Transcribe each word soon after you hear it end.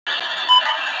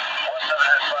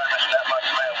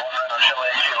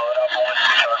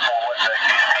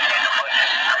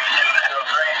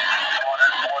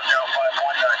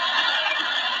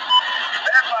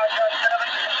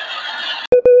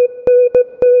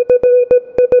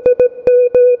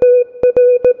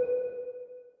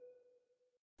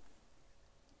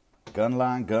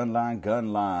Gunline, gunline,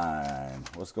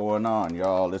 gunline. What's going on,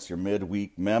 y'all? It's your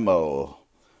midweek memo.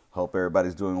 Hope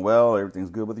everybody's doing well. Everything's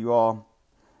good with you all.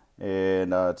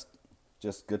 And it's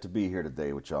just good to be here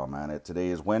today with y'all, man. Today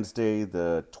is Wednesday,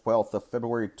 the 12th of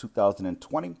February,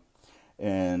 2020.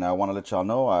 And I want to let y'all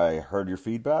know I heard your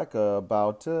feedback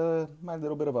about my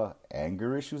little bit of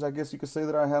anger issues, I guess you could say,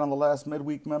 that I had on the last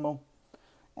midweek memo.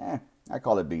 I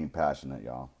call it being passionate,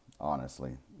 y'all.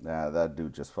 Honestly. That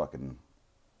dude just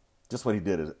what he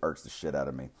did is irks the shit out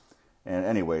of me. And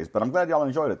anyways, but I'm glad y'all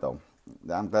enjoyed it, though.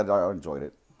 I'm glad y'all enjoyed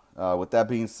it. With that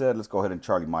being said, let's go ahead and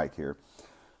Charlie Mike here.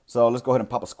 So let's go ahead and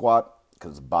pop a squat,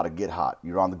 because it's about to get hot.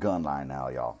 You're on the gun line now,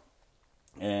 y'all.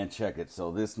 And check it.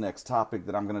 So this next topic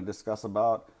that I'm going to discuss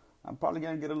about, I'm probably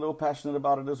going to get a little passionate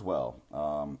about it as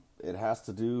well. It has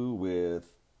to do with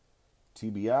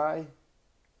TBI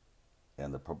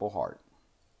and the Purple Heart.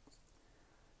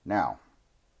 Now,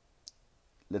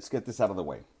 let's get this out of the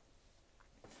way.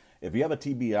 If you have a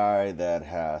TBI that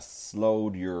has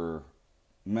slowed your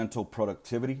mental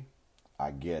productivity,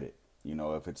 I get it. You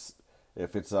know, if it's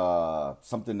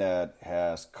something that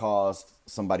has caused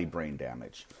somebody brain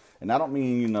damage. And I don't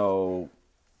mean,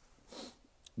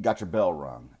 got your bell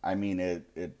rung. I mean,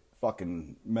 it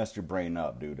fucking messed your brain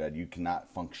up, dude, that you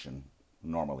cannot function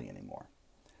normally anymore.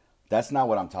 That's not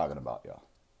what I'm talking about, y'all.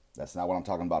 That's not what I'm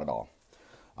talking about at all.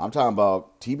 I'm talking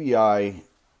about TBI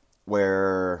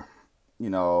where,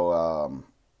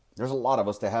 there's a lot of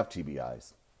us that have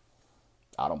TBIs.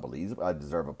 I don't believe I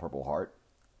deserve a Purple Heart,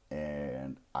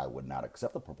 and I would not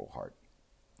accept a Purple Heart.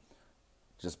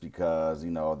 Just because,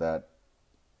 that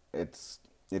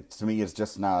to me, it's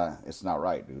just not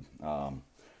right, dude.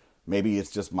 Maybe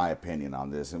it's just my opinion on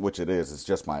this, and which it is. It's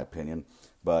just my opinion.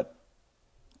 But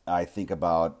I think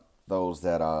about those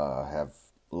that have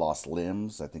lost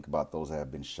limbs. I think about those that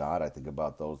have been shot. I think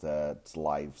about those that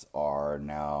lives are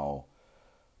now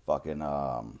fucking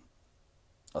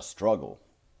a struggle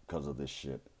because of this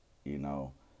shit,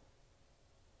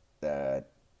 that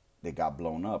they got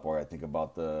blown up. Or I think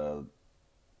about the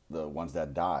ones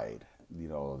that died,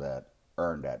 that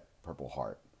earned that Purple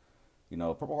Heart.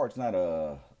 Purple Heart's not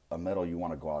a medal you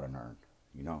want to go out and earn,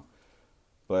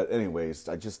 But anyways,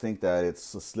 I just think that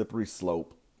it's a slippery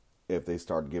slope if they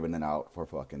start giving it out for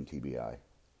fucking TBI.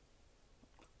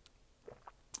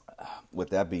 With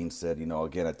that being said,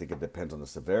 again, I think it depends on the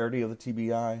severity of the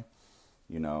TBI,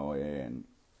 and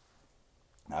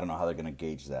I don't know how they're going to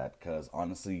gauge that, because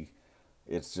honestly,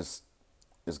 it's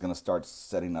going to start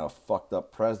setting a fucked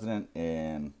up precedent.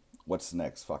 And what's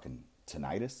next? Fucking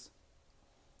tinnitus?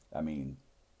 I mean,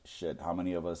 shit, how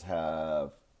many of us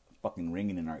have fucking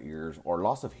ringing in our ears or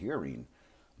loss of hearing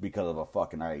because of a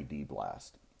fucking IED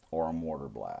blast or a mortar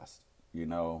blast?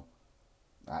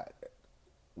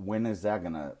 When is that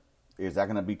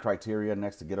gonna be criteria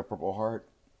next to get a Purple Heart?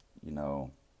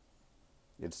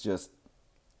 It's just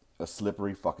a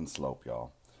slippery fucking slope,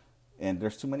 y'all. And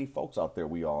there's too many folks out there,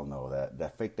 we all know,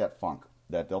 that fake that funk.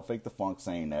 That they'll fake the funk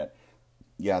saying that,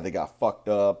 yeah, they got fucked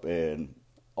up, and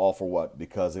all for what?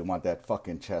 Because they want that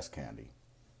fucking chest candy.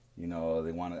 They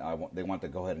want to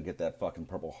go ahead and get that fucking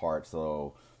Purple Heart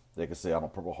so they can say I'm a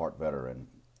Purple Heart veteran.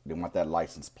 They want that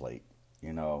license plate.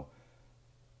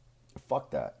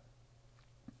 Fuck that.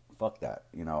 Fuck that.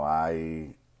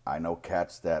 I know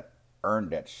cats that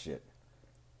earned that shit.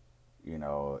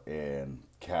 And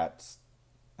cats,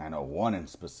 I know one in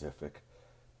specific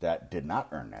that did not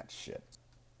earn that shit.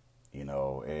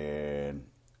 And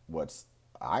what's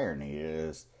irony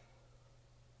is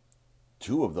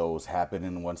two of those happened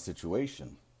in one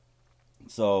situation.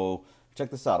 So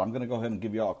check this out. I'm going to go ahead and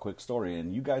give y'all a quick story,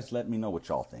 and you guys let me know what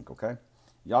y'all think, okay?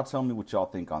 Y'all tell me what y'all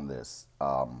think on this.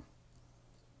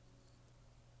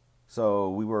 So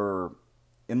we were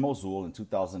in Mosul in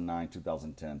 2009,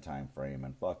 2010 time frame,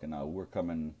 and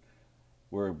fucking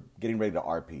we're getting ready to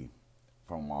RP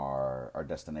from our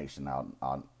destination out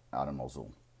in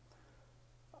Mosul.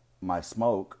 My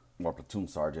smoke, or platoon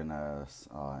sergeant, as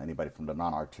anybody from the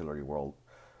non-artillery world,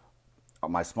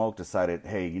 my smoke decided,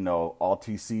 hey, all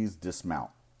TCs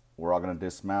dismount. We're all going to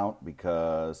dismount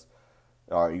because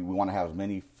we want to have as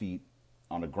many feet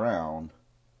on the ground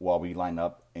while we line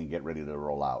up and get ready to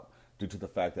roll out. Due to the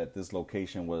fact that this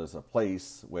location was a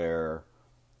place where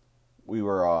we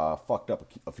were fucked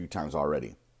up a few times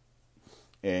already.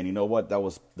 And you know what? That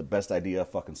was the best idea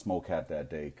fucking Smoke had that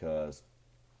day, because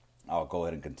I'll go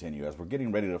ahead and continue. As we're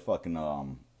getting ready to fucking,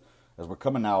 as we're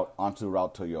coming out onto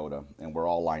Route Toyota, and we're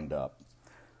all lined up,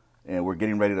 and we're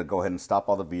getting ready to go ahead and stop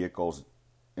all the vehicles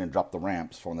and drop the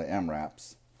ramps from the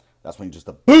MRAPs, that's when just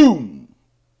a boom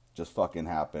just fucking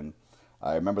happened.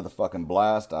 I remember the fucking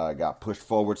blast. I got pushed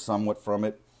forward somewhat from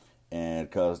it, and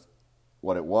because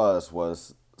what it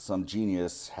was some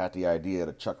genius had the idea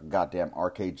to chuck a goddamn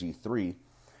RKG3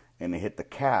 and it hit the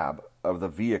cab of the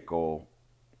vehicle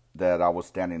that I was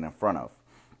standing in front of.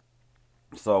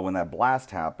 So when that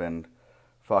blast happened,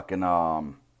 fucking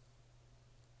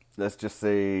let's just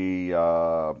say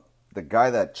the guy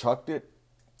that chucked it,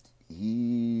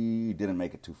 he didn't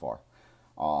make it too far.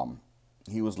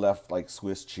 He was left like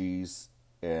Swiss cheese,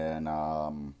 and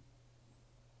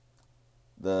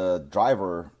the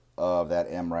driver of that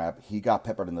MRAP, he got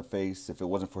peppered in the face. If it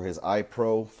wasn't for his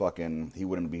iPro, fucking, he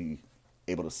wouldn't be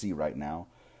able to see right now.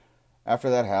 After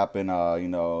that happened,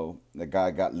 the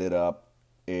guy got lit up,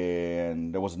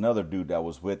 and there was another dude that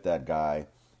was with that guy.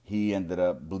 He ended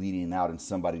up bleeding out in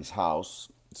somebody's house,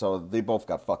 so they both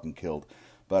got fucking killed.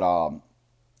 But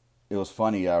it was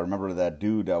funny. I remember that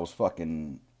dude that was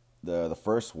fucking the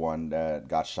first one that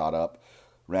got shot up,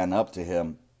 ran up to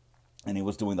him, and he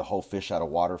was doing the whole fish out of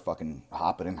water, fucking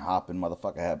hopping and hopping.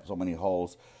 Motherfucker had so many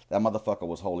holes. That motherfucker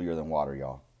was holier than water,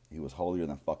 y'all. He was holier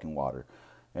than fucking water.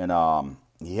 And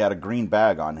he had a green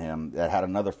bag on him that had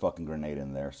another fucking grenade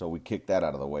in there. So we kicked that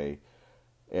out of the way.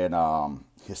 And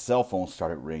his cell phone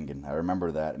started ringing. I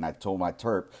remember that. And I told my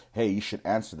terp, hey, you should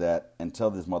answer that and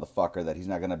tell this motherfucker that he's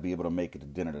not going to be able to make it to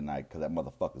dinner tonight because that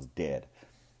motherfucker's dead.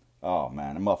 Oh,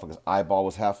 man. The motherfucker's eyeball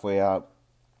was halfway out.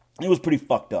 It was pretty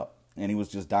fucked up. And he was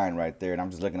just dying right there. And I'm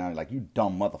just looking at him like, you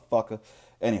dumb motherfucker.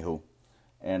 Anywho.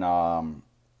 And,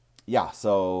 yeah,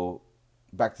 so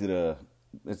back to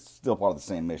it's still part of the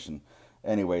same mission.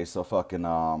 Anyway, so fucking,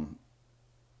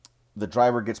 the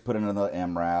driver gets put into the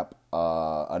MRAP.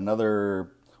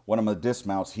 Another one of the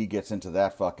dismounts, he gets into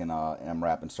that fucking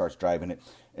MRAP and starts driving it.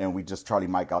 And we just Charlie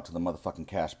Mike out to the motherfucking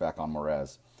cache back on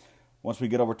Merez. Once we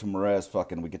get over to Merez,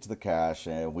 fucking, we get to the cache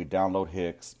and we download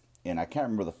Hicks. And I can't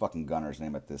remember the fucking gunner's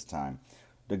name at this time.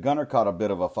 The gunner caught a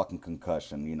bit of a fucking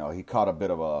concussion. You know, he caught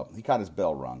his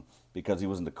bell rung because he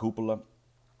was in the cupola.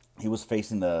 He was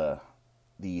facing the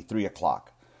 3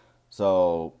 o'clock.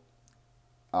 So,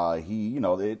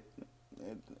 it's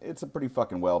a pretty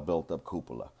fucking well built up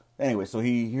cupola. Anyway, so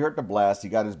he heard the blast. He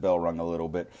got his bell rung a little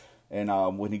bit.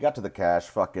 And when he got to the cache,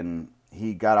 fucking,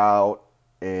 he got out.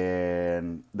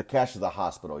 And the cache is the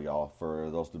hospital, y'all,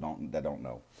 for those that don't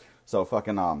know. So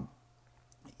fucking,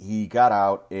 he got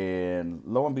out, and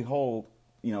lo and behold,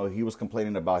 he was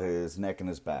complaining about his neck and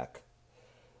his back.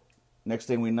 Next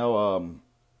thing we know,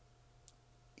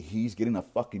 he's getting a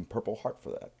fucking Purple Heart for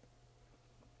that.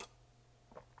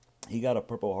 He got a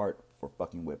Purple Heart for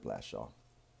fucking whiplash, y'all.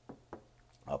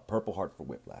 A Purple Heart for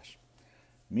whiplash.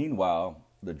 Meanwhile,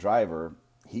 the driver,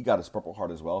 he got his Purple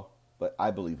Heart as well, but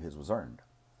I believe his was earned.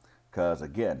 Because,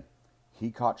 again,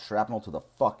 he caught shrapnel to the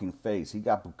fucking face. He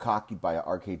got bukkakied by an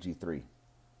RKG3.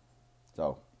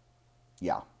 So,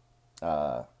 yeah.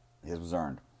 His was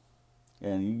earned.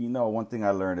 And, one thing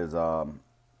I learned is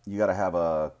you got to have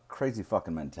a crazy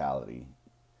fucking mentality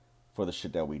for the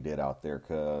shit that we did out there.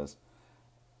 Because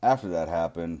after that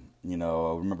happened, I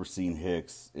remember seeing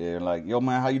Hicks. And like, yo,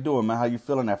 man, how you doing, man? How you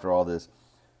feeling after all this?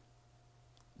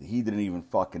 He didn't even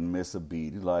fucking miss a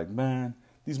beat. He's like, man,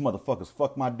 these motherfuckers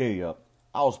fucked my day up.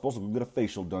 I was supposed to get a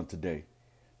facial done today.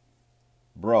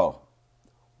 Bro,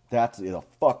 that's a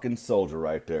fucking soldier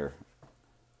right there.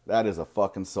 That is a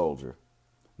fucking soldier.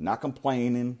 Not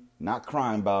complaining, not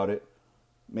crying about it,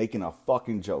 making a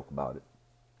fucking joke about it.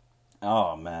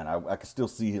 Oh, man, I can still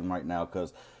see him right now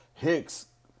because Hicks,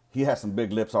 he had some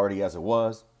big lips already as it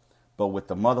was. But with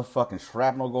the motherfucking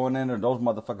shrapnel going in there, those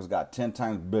motherfuckers got 10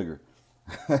 times bigger.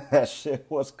 That shit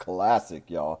was classic,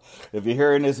 y'all. If you're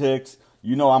hearing this, Hicks,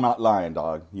 you know I'm not lying,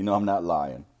 dog. You know I'm not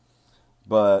lying.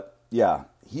 But, yeah,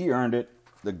 he earned it.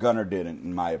 The gunner didn't,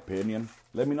 in my opinion.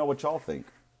 Let me know what y'all think.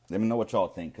 Let me know what y'all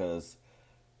think, because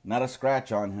not a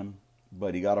scratch on him,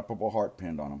 but he got a Purple Heart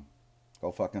pinned on him.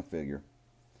 Go fucking figure.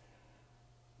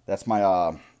 That's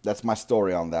my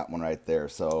story on that one right there.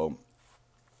 So,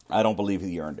 I don't believe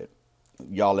he earned it.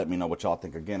 Y'all let me know what y'all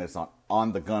think. Again, it's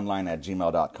on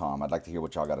thegunline@gmail.com. I'd like to hear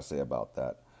what y'all got to say about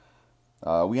that.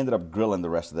 We ended up grilling the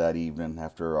rest of that evening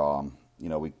after,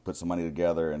 we put some money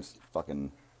together and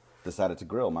fucking decided to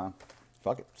grill, man.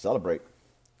 Fuck it. Celebrate.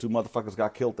 2 motherfuckers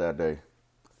got killed that day.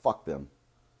 Fuck them.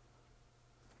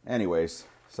 Anyways,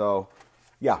 so,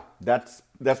 yeah, that's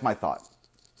my thought.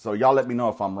 So y'all let me know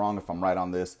if I'm wrong, if I'm right on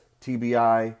this.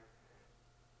 TBI,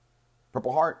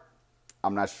 Purple Heart,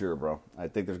 I'm not sure, bro. I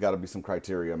think there's got to be some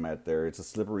criteria met there. It's a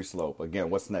slippery slope. Again,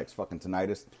 what's next? Fucking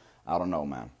tinnitus? I don't know,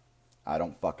 man. I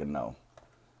don't fucking know.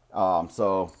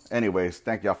 So, anyways,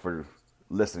 thank y'all for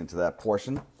listening to that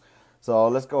portion. So,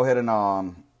 let's go ahead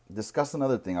and discuss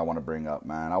another thing I want to bring up,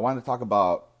 man. I want to talk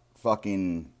about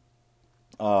fucking,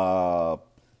 how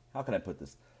can I put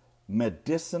this?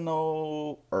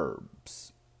 medicinal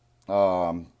herbs.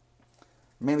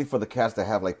 Mainly for the cats that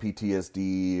have like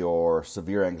PTSD or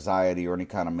severe anxiety or any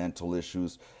kind of mental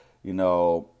issues. You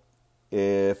know,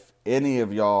 if any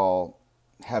of y'all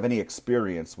have any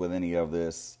experience with any of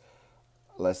this,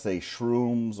 let's say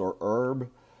shrooms or herb,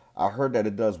 I heard that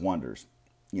it does wonders.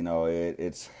 You know,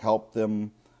 it's helped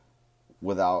them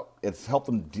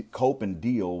cope and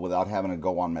deal without having to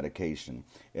go on medication.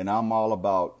 And I'm all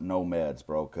about no meds,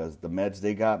 bro, because the meds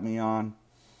they got me on,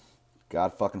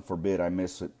 God fucking forbid I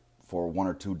miss it for 1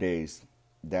 or 2 days.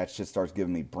 That shit starts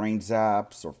giving me brain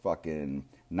zaps or fucking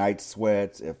night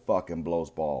sweats. It fucking blows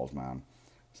balls, man.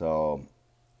 So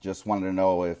just wanted to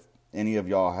know if any of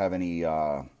y'all have any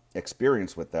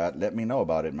experience with that. Let me know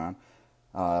about it, man.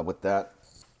 With that,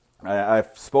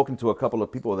 I've spoken to a couple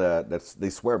of people that they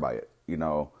swear by it. You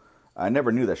know, I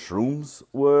never knew that shrooms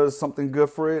was something good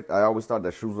for it. I always thought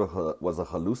that shrooms was a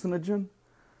hallucinogen.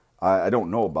 I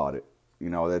don't know about it. You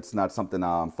know, it's not something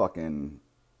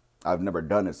I've never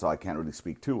done it, so I can't really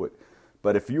speak to it.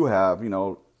 But if you have, you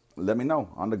know, let me know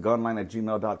on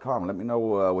thegunline@gmail.com. Let me know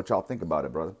what y'all think about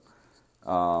it, brother.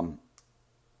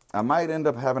 I might end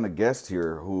up having a guest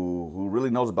here who really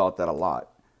knows about that a lot.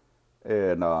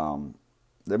 And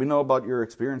let me know about your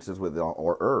experiences with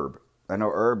or herb. I know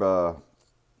herb,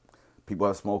 people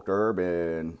have smoked herb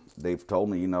and they've told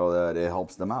me, you know, that it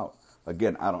helps them out.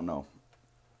 Again, I don't know.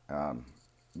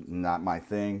 Not my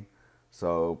thing.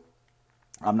 So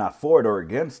I'm not for it or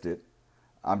against it.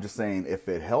 I'm just saying if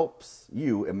it helps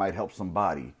you, it might help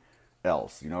somebody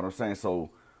else. You know what I'm saying? So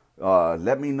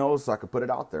let me know so I can put it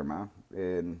out there, man.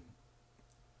 And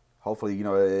hopefully, you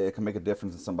know, it can make a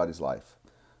difference in somebody's life.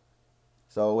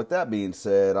 So with that being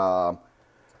said,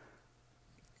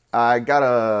 I got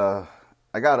a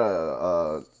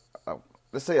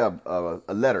let's say a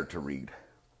letter to read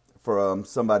from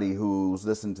somebody who's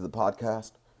listening to the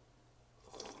podcast.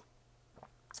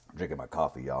 Drinking my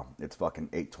coffee, y'all. It's fucking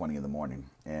 8:20 in the morning,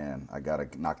 and I gotta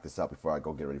knock this out before I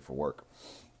go get ready for work.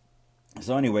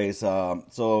 So, anyways,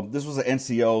 so this was an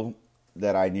NCO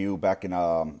that I knew back in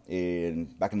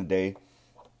the day,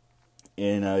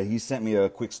 and he sent me a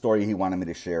quick story he wanted me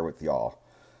to share with y'all.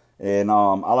 And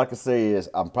all I can say is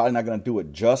I'm probably not gonna do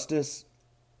it justice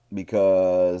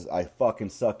because I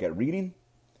fucking suck at reading,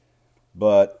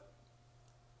 but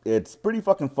it's pretty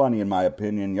fucking funny in my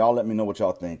opinion. Y'all let me know what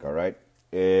y'all think, all right?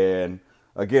 And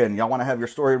again, y'all want to have your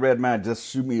story read, man, just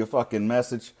shoot me a fucking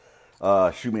message.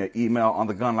 Shoot me an email on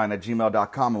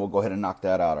thegunline@gmail.com, and we'll go ahead and knock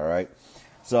that out, all right?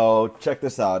 So check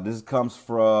this out. This comes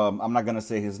from, I'm not going to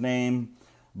say his name,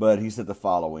 but he said the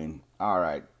following. All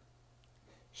right.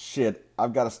 Shit,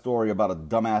 I've got a story about a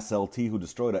dumbass LT who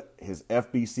destroyed his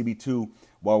FBCB2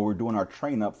 while we were doing our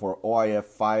train up for OIF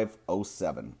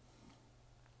 507.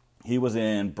 He was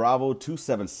in Bravo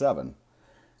 277.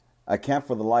 I can't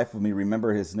for the life of me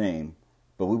remember his name,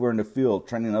 but we were in the field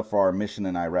training up for our mission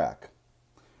in Iraq.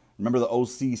 Remember the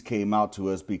OCs came out to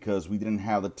us because we didn't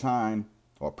have the time,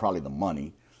 or probably the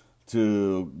money,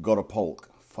 to go to Polk.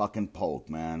 Fucking Polk,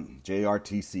 man.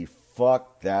 JRTC,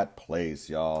 fuck that place,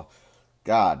 y'all.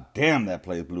 God damn, that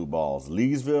place blew balls.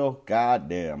 Leesville, god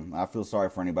damn. I feel sorry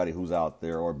for anybody who's out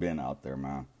there or been out there,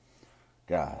 man.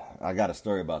 God, I got a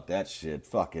story about that shit.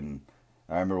 Fucking...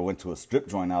 I remember we went to a strip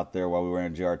joint out there while we were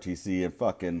in JRTC and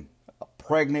fucking a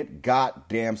pregnant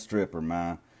goddamn stripper,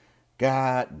 man.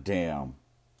 Goddamn.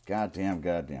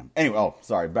 Anyway,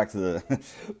 sorry, back to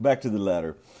the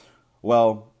letter.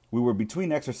 Well, we were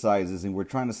between exercises and we're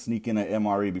trying to sneak in an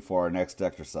MRE before our next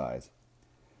exercise.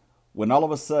 When all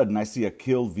of a sudden I see a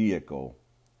killed vehicle,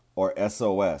 or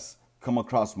SOS, come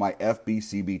across my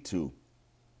FBCB2.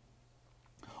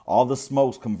 All the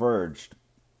smokes converged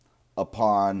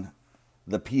upon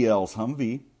the PL's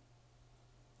Humvee,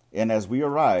 and as we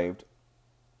arrived,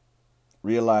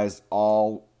 realized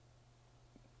all...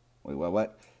 Wait,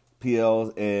 what?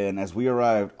 PL's, and as we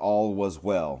arrived, all was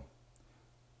well.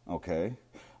 Okay.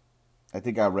 I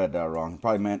think I read that wrong.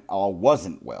 Probably meant all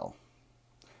wasn't well.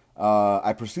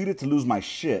 I proceeded to lose my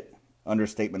shit,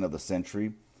 understatement of the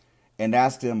century, and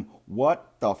asked him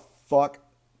what the fuck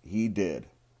he did.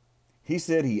 He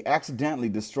said he accidentally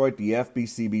destroyed the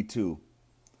FBCB2.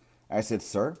 I said,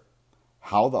 sir,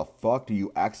 how the fuck do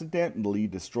you accidentally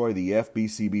destroy the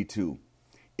FBCB2?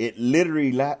 It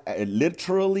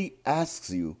literally asks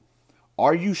you,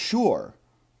 are you sure?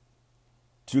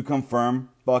 To confirm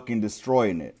fucking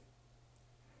destroying it.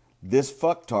 This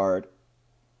fucktard,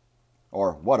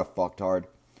 or what a fucktard,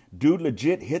 dude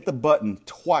legit hit the button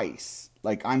twice,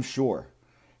 like I'm sure.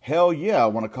 Hell yeah, I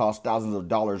want to cause thousands of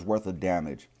dollars worth of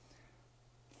damage.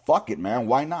 Fuck it, man,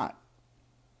 why not?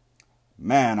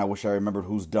 Man, I wish I remembered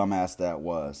whose dumbass that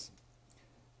was.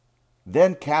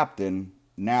 Then Captain,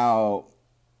 now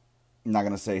I'm not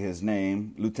going to say his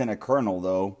name, Lieutenant Colonel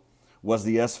though, was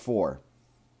the S4.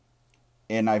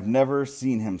 And I've never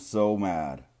seen him so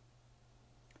mad.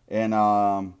 And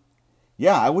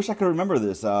yeah, I wish I could remember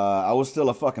this. I was still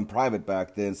a fucking private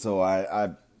back then, so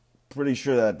I'm pretty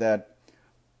sure that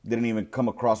didn't even come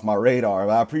across my radar.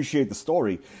 I appreciate the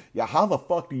story. Yeah, how the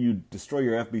fuck do you destroy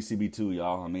your FBCB2,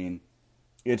 y'all? I mean,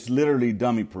 it's literally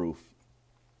dummy proof.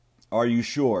 Are you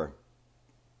sure?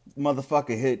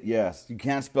 Motherfucker hit yes. You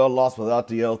can't spell lost without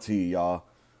the LT, y'all.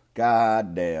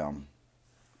 God damn.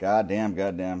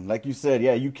 Goddamn. Like you said,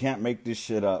 yeah, you can't make this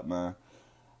shit up, man.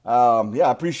 Yeah,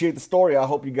 I appreciate the story. I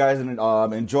hope you guys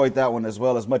enjoyed that one as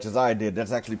well as much as I did.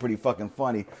 That's actually pretty fucking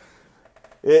funny.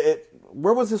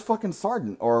 Where was his fucking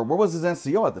sergeant? Or where was his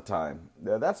NCO at the time?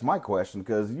 That's my question,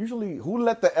 because usually, who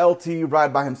let the LT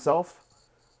ride by himself?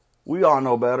 We all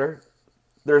know better.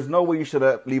 There's no way you should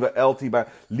leave a LT by...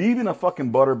 Leaving a fucking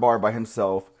butter bar by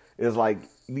himself is like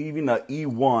leaving a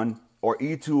E1 or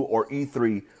E2 or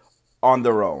E3 on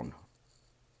their own.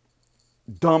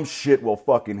 Dumb shit will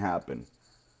fucking happen.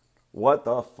 What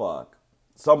the fuck?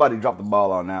 Somebody dropped the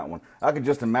ball on that one. I could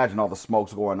just imagine all the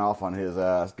smokes going off on his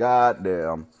ass. God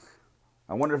damn.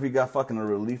 I wonder if he got fucking a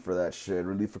relief for that shit.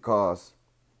 Relief for cause.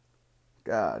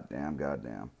 God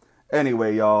damn.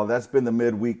 Anyway, y'all, that's been the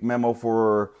midweek memo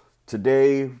for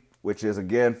today, which is,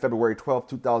 again, February 12th,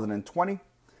 2020.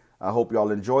 I hope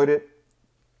y'all enjoyed it.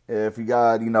 If you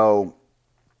got,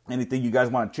 anything you guys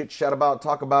want to chit-chat about,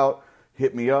 talk about,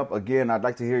 hit me up. Again, I'd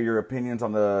like to hear your opinions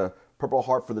on the Purple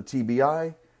Heart for the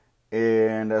TBI,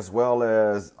 and as well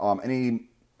as any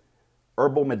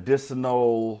herbal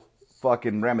medicinal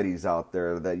fucking remedies out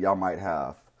there that y'all might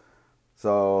have.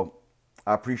 So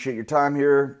I appreciate your time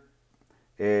here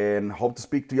and hope to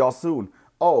speak to y'all soon.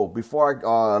 Oh, before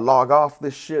I log off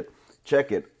this shit,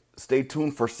 check it. Stay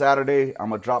tuned for Saturday. I'm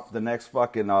going to drop the next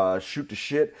fucking shoot the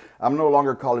shit. I'm no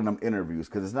longer calling them interviews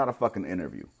because it's not a fucking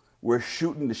interview. We're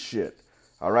shooting the shit.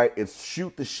 All right? It's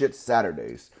Shoot the Shit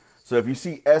Saturdays. So if you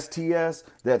see STS,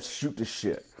 that's Shoot the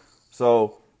Shit.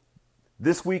 So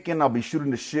this weekend I'll be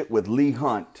shooting the shit with Lee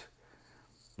Hunt.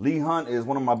 Lee Hunt is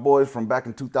one of my boys from back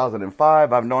in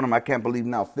 2005. I've known him, I can't believe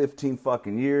now, 15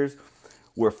 fucking years.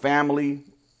 We're family,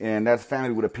 and that's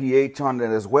family with a PH on it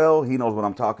as well. He knows what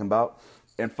I'm talking about.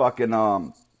 And fucking,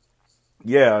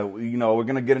 yeah, we're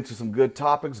going to get into some good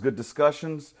topics, good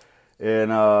discussions.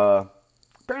 And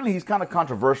apparently he's kind of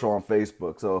controversial on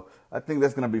Facebook, so I think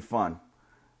that's going to be fun.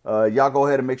 Y'all go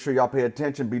ahead and make sure y'all pay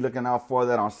attention. Be looking out for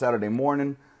that on Saturday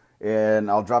morning.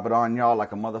 And I'll drop it on y'all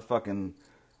like a motherfucking,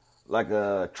 like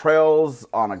a trails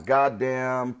on a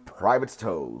goddamn private's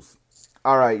toes.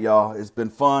 All right, y'all. It's been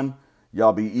fun.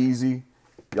 Y'all be easy.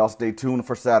 Y'all stay tuned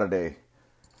for Saturday.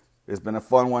 It's been a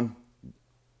fun one.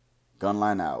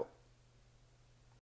 Gunline out.